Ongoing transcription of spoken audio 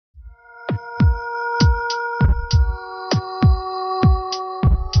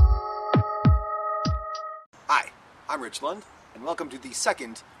I'm Rich Lund, and welcome to the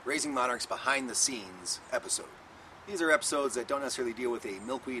second Raising Monarchs Behind the Scenes episode. These are episodes that don't necessarily deal with a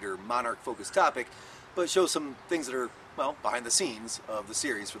Milkweed or Monarch-focused topic, but show some things that are, well, behind the scenes of the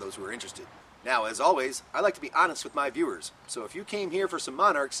series for those who are interested. Now, as always, I like to be honest with my viewers, so if you came here for some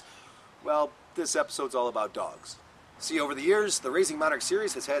Monarchs, well, this episode's all about dogs. See, over the years, the Raising Monarchs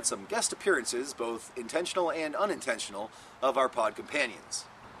series has had some guest appearances, both intentional and unintentional, of our pod companions.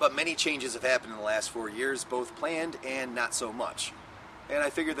 But many changes have happened in the last 4 years, both planned and not so much. And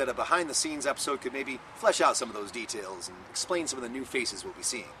I figured that a behind-the-scenes episode could maybe flesh out some of those details and explain some of the new faces we'll be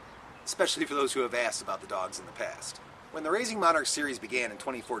seeing, especially for those who have asked about the dogs in the past. When the Raising Monarchs series began in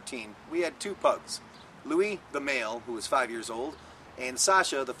 2014, we had 2 pugs, Louis, the male, who was 5 years old, and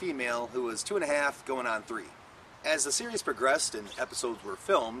Sasha, the female, who was 2.5, going on 3. As the series progressed and episodes were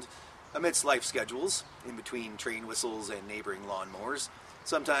filmed, amidst life schedules, in between train whistles and neighboring lawnmowers,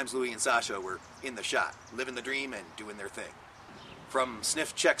 sometimes Louis and Sasha were in the shot, living the dream and doing their thing. From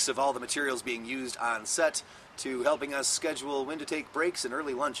sniff checks of all the materials being used on set to helping us schedule when to take breaks and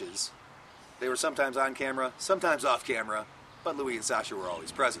early lunches, they were sometimes on camera, sometimes off camera, but Louis and Sasha were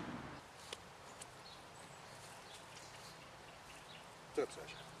always present. What's up,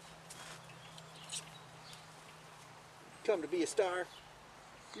 Sasha? Come to be a star.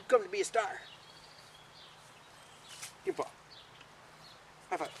 You come to be a star. Give a paw.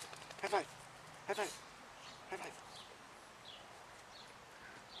 High five. High five. High five. High five.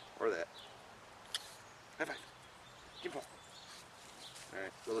 Or that. High five. Give a paw.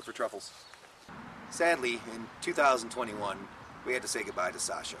 Alright, we'll look for truffles. Sadly, in 2021, we had to say goodbye to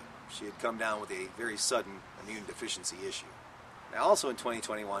Sasha. She had come down with a very sudden immune deficiency issue. Now, also in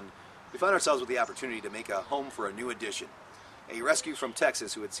 2021, we found ourselves with the opportunity to make a home for a new addition. A rescue from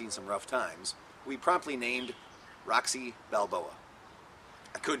Texas who had seen some rough times. We promptly named Roxy Balboa.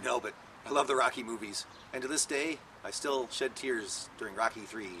 I couldn't help it. I love the Rocky movies, and to this day, I still shed tears during Rocky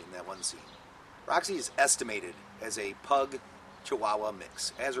 3 in that one scene. Roxy is estimated as a pug-chihuahua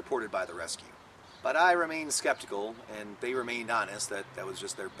mix, as reported by the rescue. But I remained skeptical, and they remained honest that that was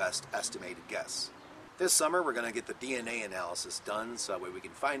just their best estimated guess. This summer, we're going to get the DNA analysis done so that way we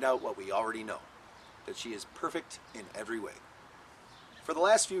can find out what we already know, that she is perfect in every way. For the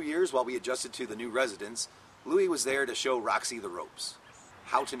last few years, while we adjusted to the new residence, Louis was there to show Roxy the ropes.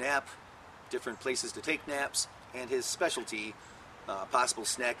 How to nap, different places to take naps, and his specialty, possible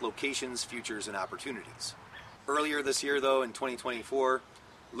snack locations, futures, and opportunities. Earlier this year, though, in 2024,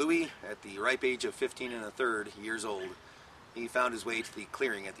 Louis, at the ripe age of 15 1/3 years old, he found his way to the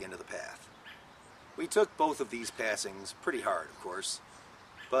clearing at the end of the path. We took both of these passings pretty hard, of course,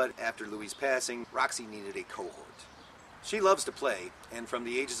 but after Louis' passing, Roxy needed a cohort. She loves to play, and from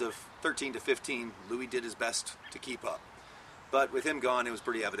the ages of 13 to 15, Louis did his best to keep up. But with him gone, it was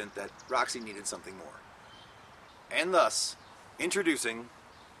pretty evident that Roxy needed something more. And thus, introducing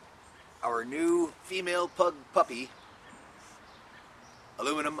our new female pug puppy,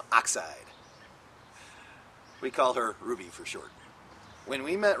 Aluminum Oxide. We call her Ruby for short. When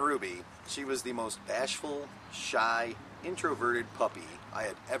we met Ruby, she was the most bashful, shy, introverted puppy I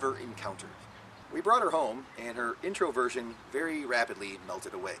had ever encountered. We brought her home, and her introversion very rapidly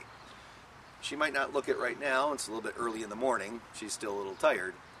melted away. She might not look it right now, it's a little bit early in the morning, she's still a little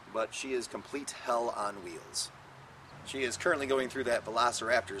tired, but she is complete hell on wheels. She is currently going through that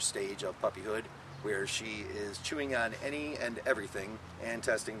velociraptor stage of puppyhood, where she is chewing on any and everything and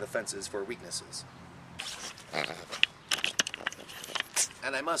testing the fences for weaknesses.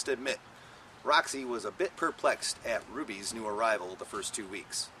 And I must admit, Roxy was a bit perplexed at Ruby's new arrival the first 2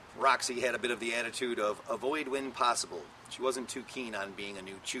 weeks. Roxy had a bit of the attitude of avoid when possible. She wasn't too keen on being a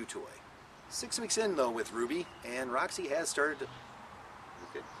new chew toy. 6 weeks in, though, with Ruby, and Roxy has started to...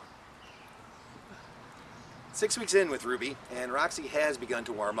 Okay. 6 weeks in with Ruby, and Roxy has begun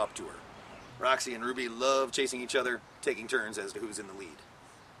to warm up to her. Roxy and Ruby love chasing each other, taking turns as to who's in the lead.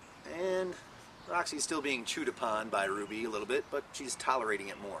 And Roxy's still being chewed upon by Ruby a little bit, but she's tolerating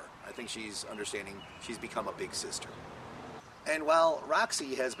it more. I think she's understanding she's become a big sister. And while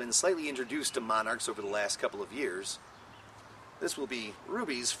Roxy has been slightly introduced to Monarchs over the last couple of years, this will be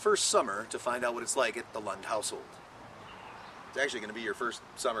Ruby's first summer to find out what it's like at the Lund household. It's actually going to be your first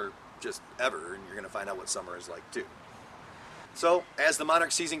summer just ever, and you're going to find out what summer is like too. So, as the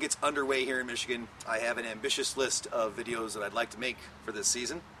Monarch season gets underway here in Michigan, I have an ambitious list of videos that I'd like to make for this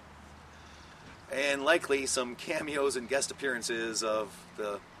season. And likely some cameos and guest appearances of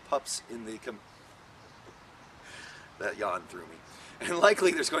the pups in the... That yawn threw me. And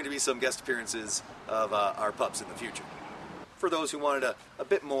likely there's going to be some guest appearances of our pups in the future. For those who wanted a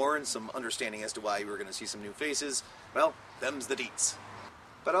bit more and some understanding as to why we were going to see some new faces, well, them's the deets.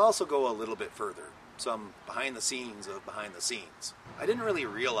 But I'll also go a little bit further some behind the scenes of behind the scenes. I didn't really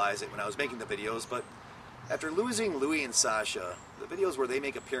realize it when I was making the videos, but after losing Louie and Sasha, the videos where they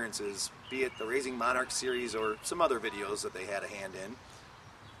make appearances, be it the Raising Monarchs series or some other videos that they had a hand in,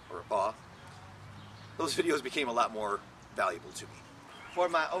 or a paw, those videos became a lot more valuable to me. For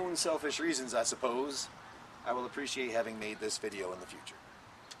my own selfish reasons, I suppose, I will appreciate having made this video in the future.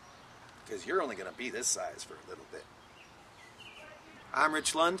 Because you're only going to be this size for a little bit. I'm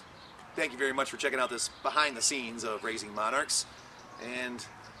Rich Lund. Thank you very much for checking out this behind the scenes of Raising Monarchs and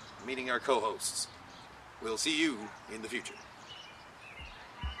meeting our co-hosts. We'll see you in the future.